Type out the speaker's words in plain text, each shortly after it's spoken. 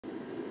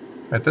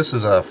Right, this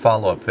is a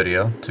follow-up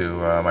video to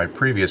my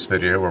previous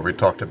video where we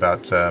talked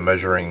about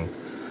measuring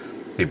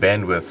the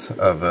bandwidth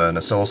of an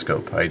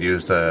oscilloscope. I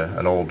used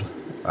an old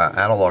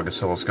analog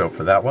oscilloscope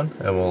for that one,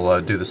 and we'll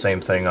do the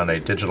same thing on a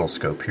digital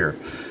scope here.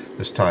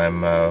 This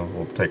time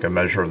we'll take a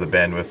measure of the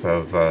bandwidth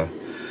of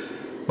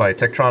my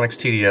Tektronix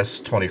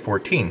TDS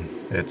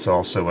 2014. It's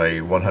also a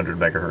 100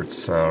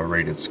 megahertz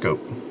rated scope.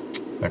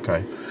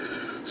 Okay,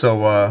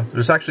 so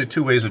there's actually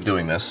two ways of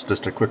doing this.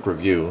 Just a quick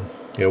review.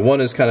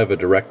 One is kind of a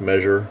direct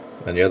measure,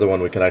 and the other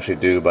one we can actually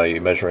do by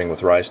measuring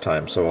with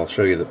risetime. So I'll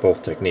show you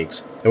both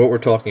techniques. And what we're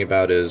talking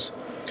about is,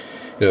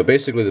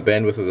 basically the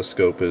bandwidth of the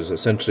scope is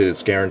essentially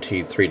its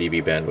guaranteed 3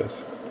 dB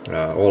bandwidth.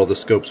 All of the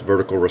scope's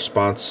vertical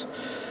response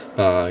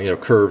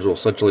curves will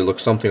essentially look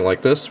something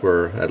like this,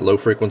 where at low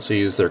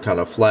frequencies they're kind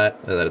of flat,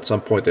 and then at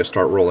some point they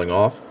start rolling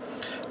off.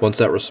 Once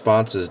that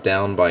response is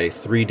down by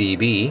 3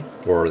 dB,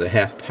 or the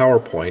half power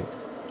point,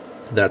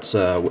 that's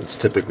what's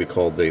typically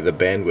called the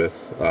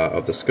bandwidth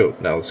of the scope.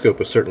 Now the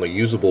scope is certainly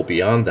usable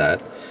beyond that,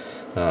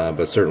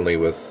 but certainly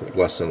with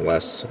less and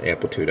less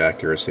amplitude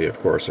accuracy, of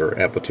course, or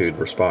amplitude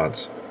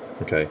response.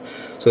 Okay,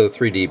 so the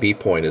 3 dB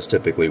point is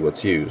typically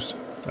what's used.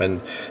 And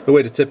the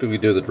way to typically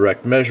do the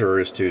direct measure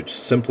is to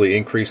simply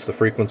increase the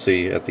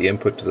frequency at the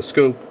input to the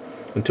scope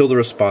until the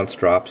response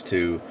drops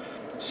to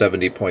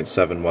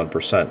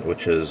 70.71%,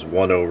 which is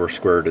 1 over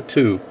square root of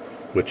 2,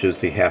 which is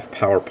the half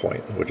power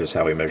point, which is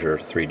how we measure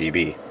 3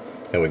 dB.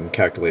 And we can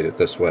calculate it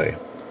this way,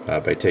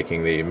 by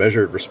taking the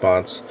measured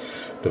response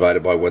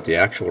divided by what the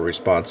actual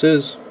response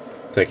is,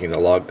 taking the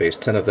log base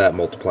 10 of that,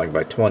 multiplying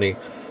by 20.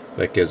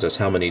 That gives us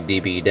how many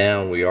dB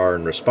down we are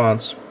in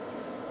response.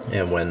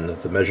 And when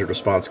the measured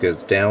response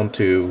gets down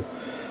to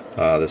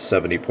the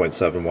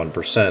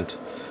 70.71%,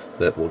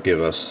 that will give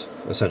us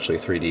essentially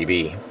 3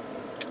 dB.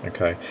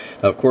 Okay.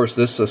 Now, of course,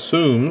 this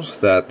assumes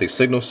that the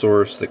signal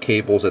source, the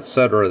cables,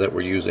 etc., that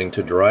we're using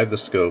to drive the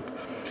scope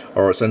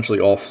are essentially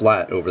all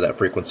flat over that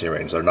frequency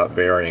range. They're not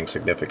varying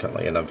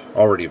significantly, and I've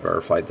already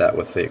verified that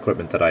with the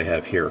equipment that I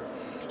have here,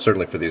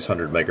 certainly for these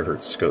 100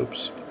 megahertz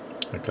scopes.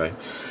 Okay,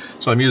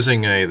 so I'm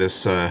using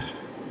this Tektronix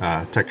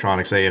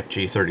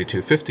AFG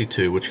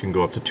 3252, which can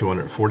go up to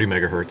 240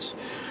 megahertz.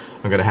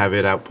 I'm going to have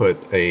it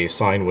output a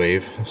sine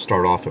wave,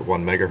 start off at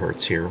 1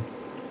 megahertz here,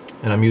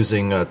 and I'm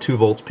using 2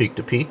 volts peak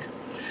to peak.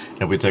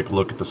 If we take a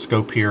look at the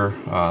scope here,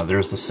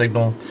 there's the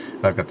signal.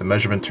 I've got the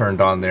measurement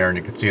turned on there, and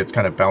you can see it's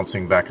kind of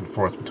bouncing back and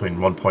forth between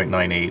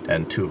 1.98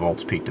 and 2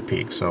 volts peak to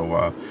peak.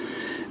 So,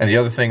 and the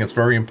other thing that's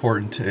very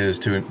important is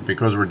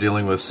because we're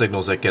dealing with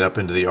signals that get up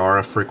into the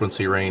RF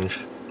frequency range,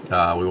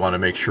 we want to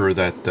make sure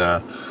that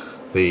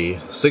the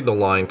signal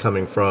line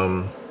coming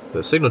from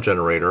the signal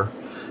generator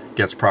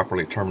gets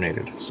properly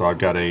terminated. So I've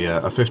got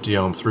a 50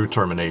 ohm through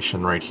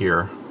termination right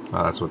here.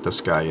 That's what this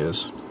guy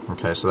is.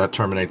 Okay, so that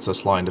terminates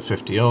this line to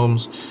 50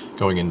 ohms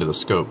going into the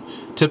scope.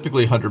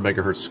 Typically 100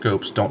 megahertz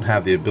scopes don't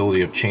have the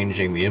ability of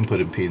changing the input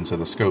impedance of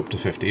the scope to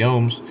 50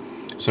 ohms,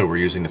 so we're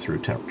using the through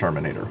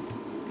terminator.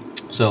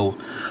 So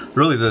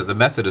really the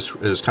method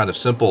is kind of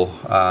simple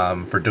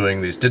for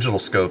doing these digital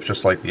scopes,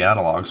 just like the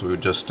analogs. We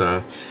would just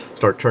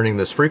start turning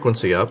this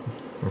frequency up.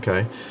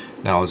 Okay,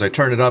 now as I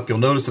turn it up, you'll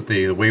notice that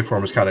the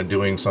waveform is kind of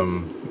doing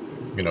some,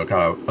 kind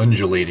of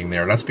undulating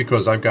there. That's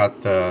because I've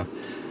got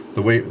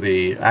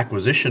the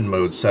acquisition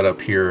mode set up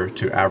here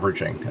to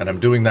averaging, and I'm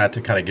doing that to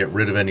kind of get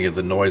rid of any of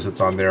the noise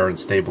that's on there and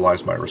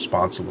stabilize my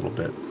response a little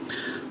bit.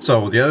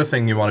 So the other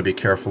thing you want to be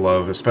careful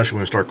of, especially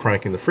when you start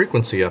cranking the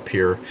frequency up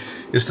here,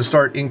 is to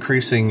start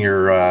increasing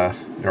your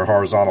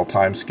horizontal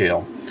time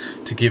scale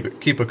to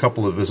keep a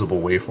couple of visible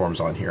waveforms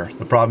on here.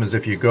 The problem is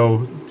if you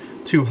go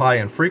too high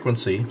in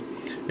frequency,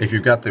 if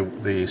you've got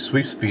the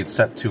sweep speed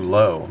set too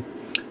low,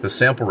 the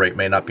sample rate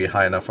may not be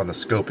high enough on the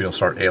scope, and you'll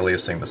start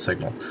aliasing the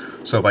signal.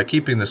 So by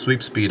keeping the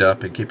sweep speed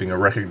up and keeping a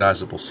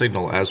recognizable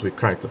signal as we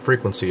crank the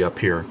frequency up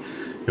here,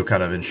 you'll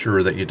kind of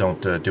ensure that you don't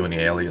do any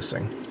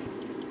aliasing.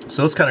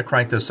 So let's kind of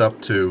crank this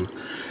up to,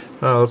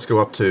 let's go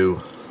up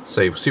to,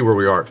 see where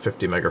we are at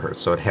 50 megahertz,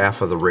 so at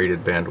half of the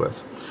rated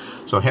bandwidth.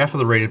 So half of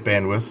the rated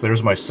bandwidth,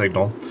 there's my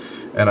signal,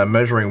 and I'm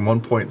measuring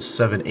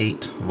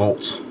 1.78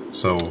 volts.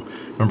 So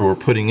remember, we're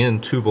putting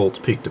in 2 volts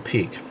peak to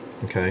peak.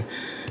 Okay,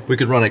 we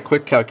could run a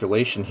quick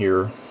calculation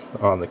here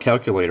on the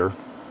calculator.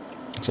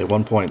 Say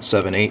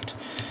 1.78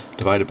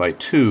 divided by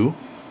 2,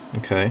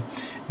 okay,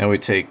 and we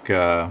take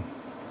the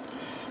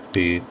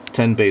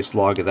 10 base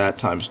log of that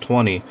times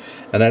 20,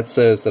 and that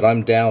says that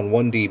I'm down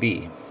 1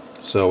 dB.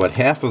 So at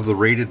half of the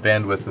rated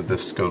bandwidth of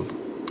this scope,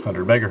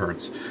 100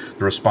 megahertz,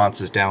 the response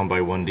is down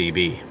by 1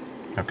 dB.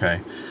 Okay,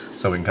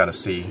 so we can kind of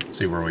see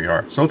where we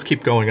are. So let's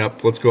keep going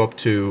up. Let's go up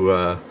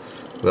to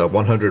the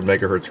 100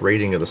 megahertz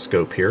rating of the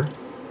scope here.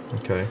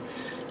 Okay,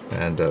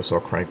 and so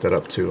I'll crank that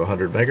up to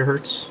 100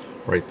 megahertz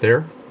right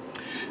there.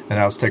 And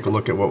now let's take a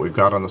look at what we've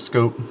got on the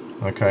scope.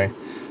 Okay,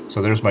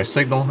 so there's my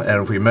signal,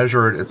 and if we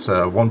measure it, it's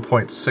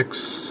 1.6,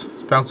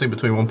 it's bouncing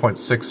between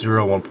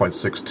 1.60 and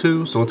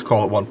 1.62, so let's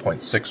call it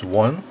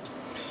 1.61.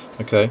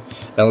 Okay,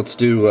 now let's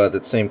do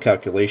that same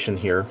calculation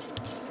here.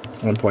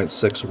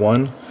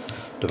 1.61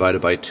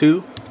 divided by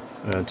 2,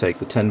 and take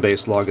the 10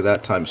 base log of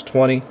that times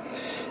 20.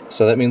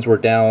 So that means we're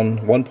down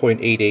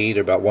 1.88,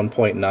 about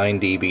 1.9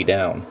 dB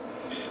down.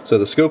 So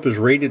the scope is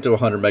rated to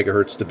 100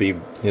 megahertz to be,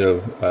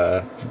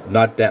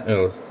 not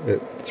down,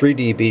 3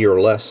 dB or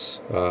less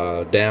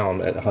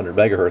down at 100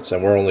 megahertz,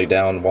 and we're only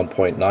down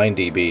 1.9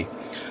 dB.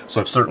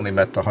 So I've certainly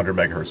met the 100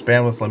 megahertz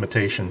bandwidth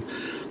limitation.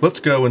 Let's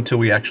go until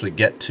we actually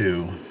get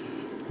to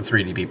the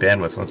 3 dB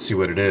bandwidth. Let's see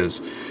what it is.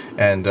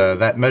 And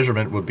that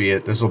measurement would be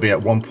this will be at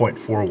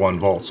 1.41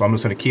 volts. So I'm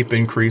just going to keep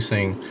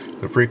increasing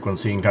the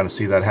frequency. You can kind of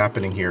see that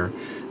happening here.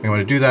 I'm going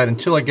to do that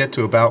until I get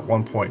to about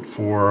 1.4,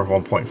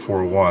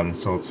 1.41.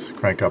 So let's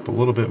crank up a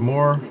little bit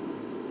more.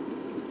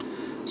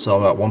 So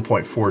about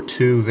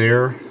 1.42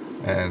 there.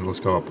 And let's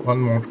go up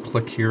one more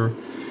click here.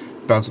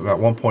 Bounce about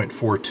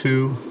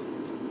 1.42,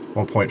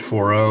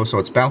 1.40. So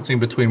it's bouncing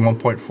between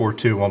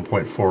 1.42 and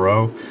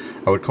 1.40.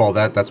 I would call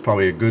that's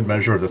probably a good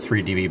measure of the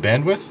 3 dB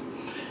bandwidth.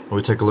 And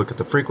we take a look at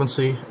the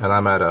frequency, and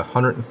I'm at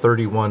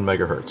 131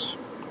 megahertz.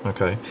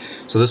 Okay,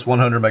 so this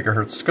 100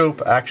 megahertz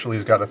scope actually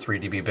has got a 3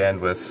 dB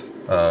bandwidth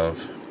of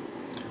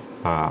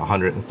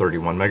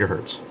 131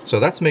 megahertz. So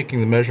that's making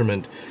the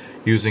measurement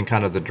using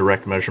kind of the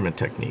direct measurement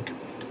technique.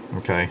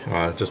 Okay,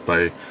 just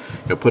by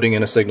putting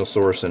in a signal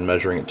source and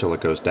measuring it until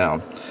it goes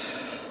down.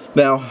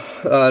 Now,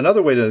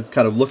 another way to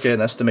kind of look at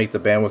and estimate the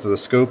bandwidth of the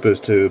scope is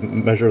to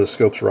measure the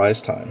scope's rise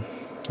time.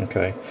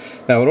 Okay,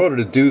 now in order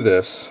to do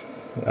this,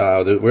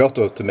 we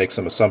also have to make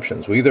some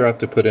assumptions. We either have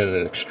to put in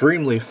an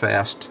extremely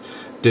fast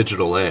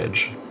digital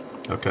edge,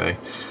 okay,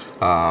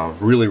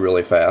 really,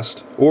 really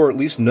fast, or at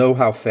least know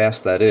how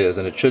fast that is,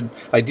 and it should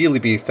ideally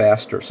be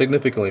faster,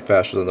 significantly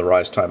faster than the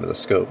rise time of the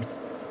scope.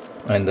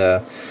 And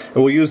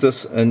we'll use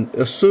this, and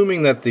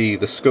assuming that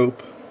the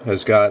scope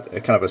has got a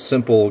kind of a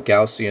simple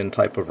Gaussian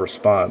type of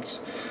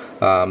response,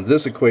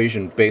 this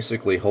equation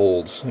basically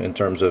holds in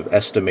terms of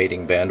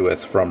estimating bandwidth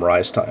from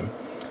rise time.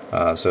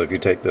 So if you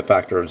take the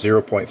factor of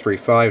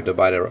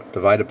 0.35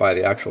 divided by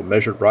the actual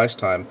measured rise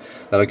time,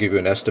 that'll give you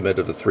an estimate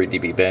of the 3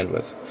 dB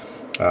bandwidth.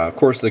 Of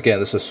course, again,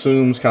 this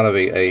assumes kind of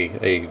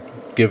a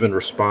given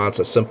response,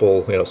 a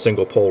simple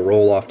single pole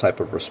roll-off type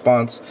of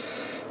response,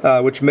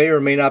 which may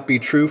or may not be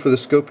true for the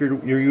scope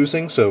you're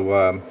using.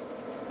 So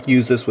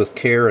use this with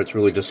care. It's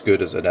really just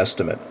good as an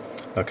estimate.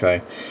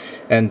 Okay,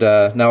 and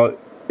now,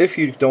 if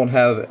you don't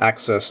have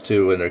access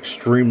to an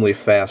extremely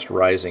fast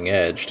rising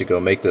edge to go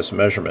make this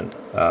measurement,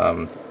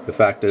 the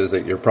fact is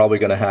that you're probably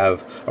going to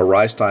have a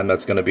rise time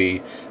that's going to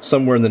be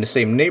somewhere in the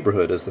same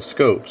neighborhood as the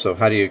scope. So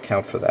how do you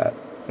account for that?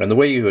 And the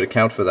way you would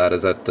account for that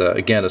is that,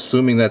 again,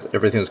 assuming that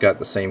everything's got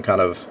the same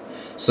kind of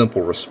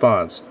simple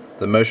response,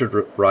 the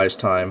measured rise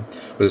time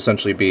would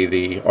essentially be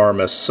the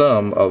RMS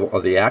sum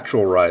of the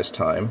actual rise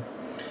time,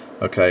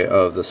 okay,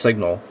 of the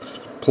signal,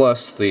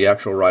 plus the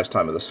actual rise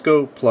time of the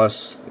scope,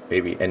 plus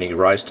maybe any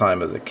rise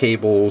time of the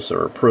cables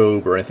or a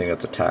probe or anything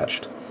that's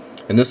attached.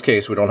 In this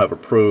case, we don't have a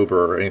probe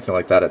or anything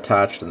like that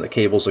attached, and the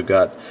cables have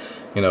got,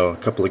 a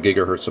couple of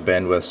gigahertz of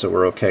bandwidth, so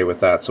we're okay with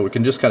that. So we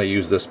can just kind of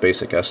use this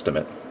basic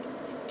estimate.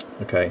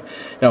 Okay.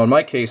 Now, in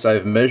my case,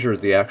 I've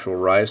measured the actual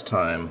rise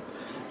time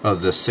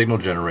of this signal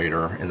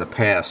generator in the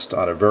past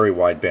on a very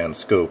wideband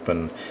scope,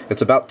 and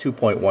it's about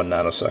 2.1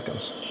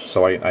 nanoseconds.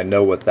 So I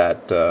know what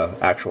that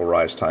actual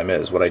rise time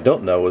is. What I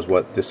don't know is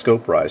what the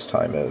scope rise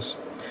time is.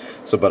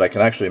 But I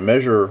can actually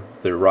measure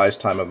the rise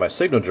time of my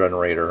signal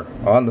generator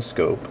on the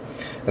scope,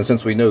 and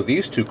since we know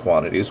these two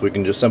quantities, we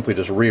can just simply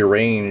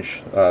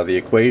rearrange the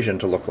equation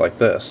to look like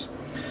this.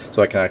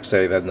 So I can actually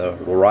say that the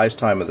rise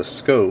time of the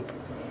scope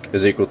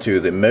is equal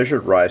to the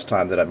measured rise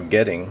time that I'm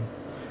getting,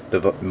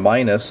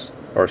 minus,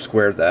 or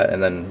squared that,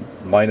 and then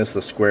minus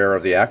the square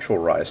of the actual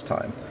rise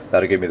time.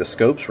 That'll give me the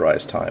scope's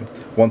rise time.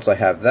 Once I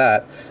have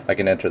that, I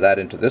can enter that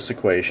into this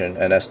equation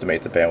and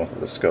estimate the bandwidth of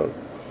the scope.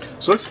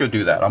 So let's go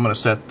do that. I'm going to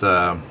set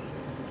the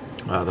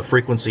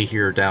frequency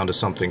here down to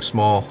something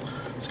small.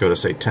 Let's go to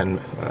say 10.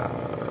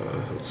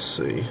 Let's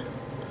see.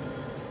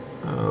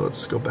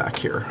 Let's go back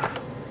here.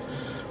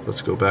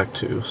 Let's go back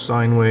to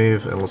sine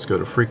wave, and let's go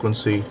to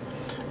frequency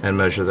and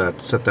measure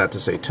that. Set that to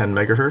say 10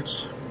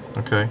 megahertz.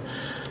 Okay. I'm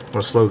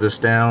going to slow this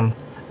down,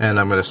 and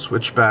I'm going to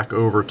switch back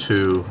over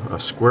to a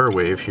square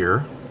wave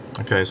here.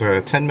 Okay, so I got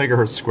a 10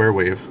 megahertz square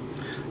wave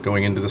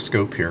going into the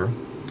scope here,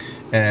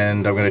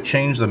 and I'm going to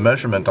change the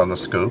measurement on the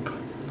scope.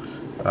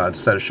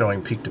 Instead of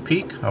showing peak to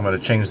peak, I'm going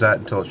to change that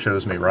until it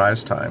shows me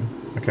rise time.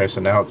 Okay,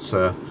 so now it's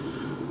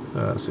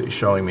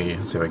showing me.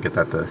 Let's see if I get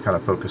that to kind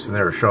of focus in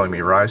there. It's showing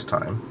me rise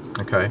time.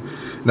 Okay,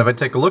 and if I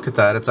take a look at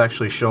that, it's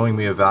actually showing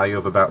me a value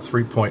of about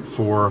 3.4,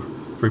 3.96,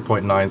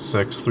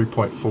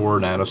 3.4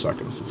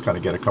 nanoseconds. Let's kind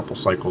of get a couple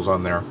cycles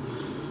on there.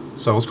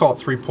 So let's call it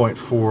 3.4,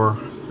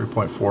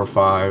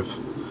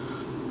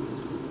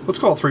 3.45. Let's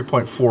call it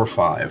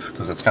 3.45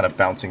 because it's kind of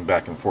bouncing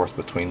back and forth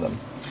between them.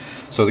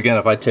 So again,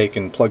 if I take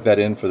and plug that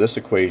in for this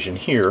equation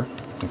here,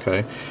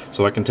 okay,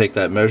 so I can take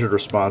that measured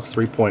response,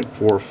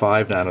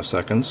 3.45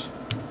 nanoseconds,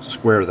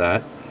 square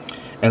that,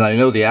 and I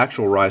know the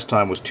actual rise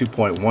time was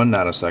 2.1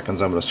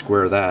 nanoseconds. I'm going to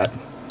square that,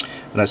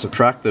 and I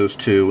subtract those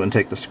two and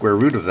take the square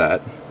root of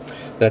that.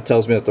 That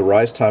tells me that the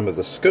rise time of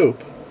the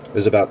scope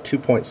is about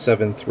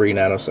 2.73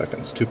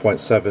 nanoseconds.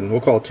 2.7,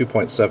 we'll call it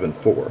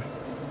 2.74.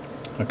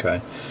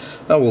 Okay.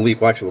 Now we'll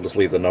just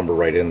leave the number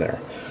right in there.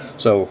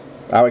 So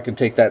now I can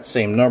take that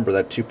same number,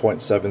 that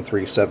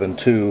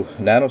 2.7372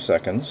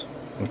 nanoseconds,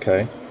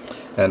 okay,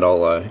 and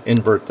I'll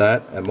invert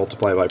that and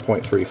multiply by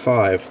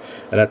 0.35,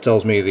 and that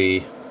tells me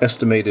the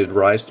estimated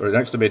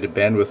estimated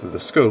bandwidth of the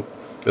scope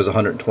is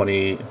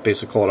 120,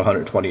 basically call it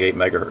 128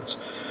 megahertz.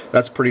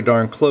 That's pretty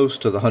darn close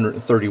to the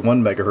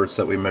 131 megahertz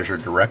that we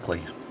measured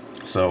directly.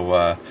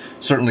 So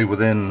certainly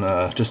within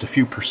just a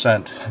few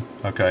percent,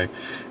 okay,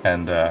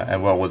 and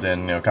well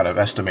within, kind of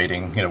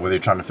estimating, whether you're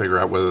trying to figure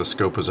out whether the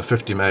scope is a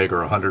 50 meg or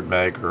 100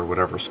 meg or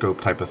whatever scope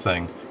type of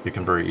thing, you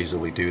can very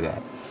easily do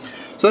that.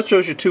 So that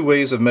shows you two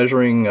ways of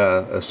measuring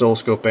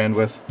oscilloscope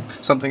bandwidth.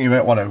 Something you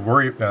might want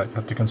to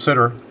have to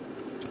consider,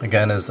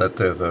 again, is that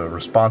the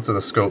response of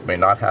the scope may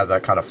not have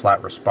that kind of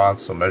flat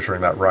response, so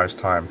measuring that rise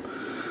time,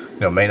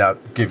 may not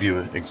give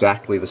you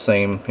exactly the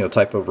same,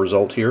 type of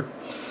result here.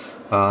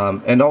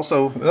 And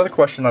also, another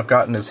question I've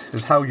gotten is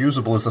how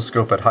usable is the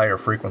scope at higher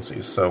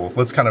frequencies? So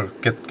let's kind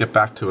of get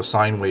back to a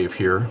sine wave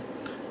here,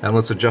 and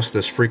let's adjust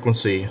this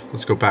frequency.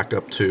 Let's go back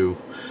up to,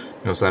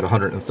 it's at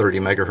 130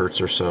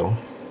 megahertz or so,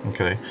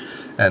 okay?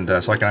 And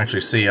so I can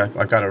actually see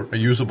I've got a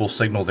usable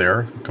signal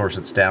there. Of course,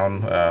 it's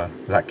down,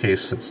 in that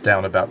case, it's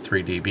down about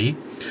 3 dB.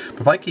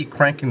 But if I keep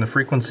cranking the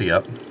frequency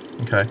up,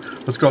 okay,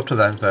 let's go up to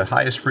the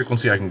highest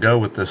frequency I can go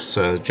with this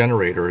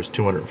generator is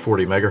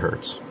 240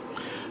 megahertz.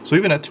 So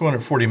even at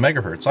 240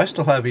 megahertz, I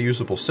still have a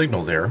usable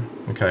signal there,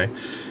 okay?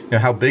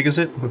 How big is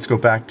it? Let's go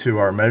back to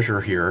our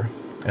measure here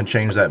and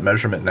change that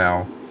measurement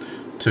now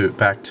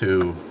back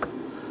to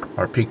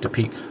our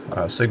peak-to-peak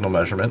signal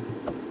measurement.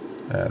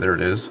 There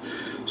it is.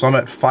 So I'm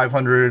at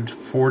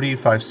 540,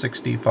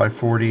 560,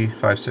 540,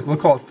 560, we'll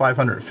call it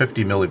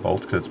 550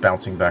 millivolts because it's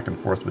bouncing back and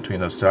forth between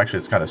those two. Actually,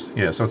 it's kind of,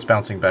 so it's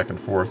bouncing back and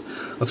forth.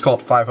 Let's call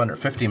it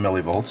 550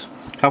 millivolts.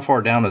 How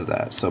far down is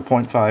that? So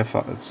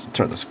 0.5, let's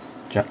turn this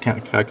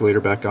calculator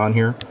back on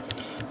here.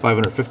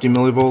 550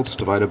 millivolts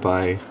divided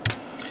by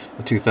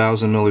the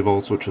 2000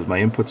 millivolts, which was my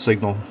input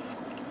signal,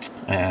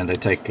 and I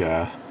take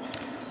the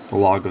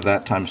log of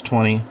that times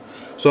 20.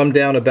 So I'm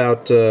down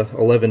about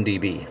 11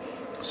 dB.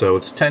 So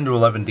it's 10 to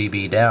 11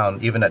 dB down,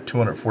 even at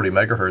 240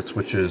 megahertz,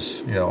 which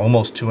is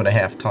almost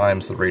 2.5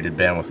 times the rated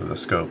bandwidth of the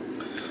scope.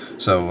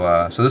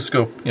 So so this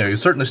scope, you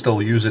certainly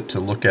still use it to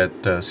look at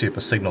see if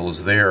a signal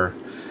is there,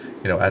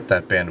 at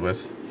that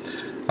bandwidth.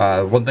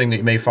 One thing that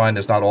you may find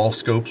is not all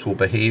scopes will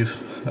behave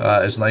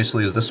as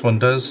nicely as this one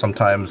does.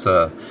 Sometimes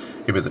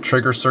maybe the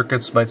trigger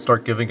circuits might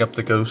start giving up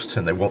the ghost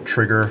and they won't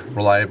trigger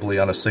reliably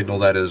on a signal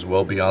that is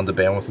well beyond the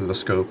bandwidth of the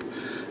scope.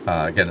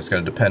 Again, it's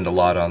going to depend a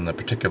lot on the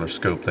particular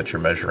scope that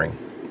you're measuring.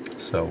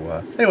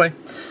 So anyway,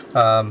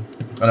 I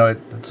know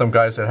some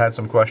guys that had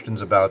some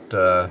questions about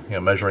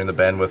measuring the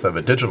bandwidth of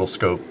a digital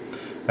scope,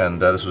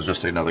 and this was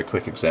just another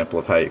quick example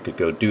of how you could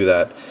go do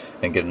that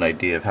and get an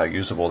idea of how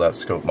usable that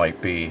scope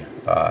might be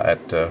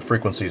at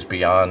frequencies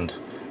beyond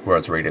where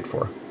it's rated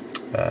for.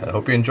 I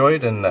hope you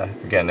enjoyed, and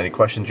again, any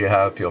questions you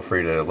have, feel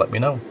free to let me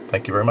know.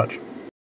 Thank you very much.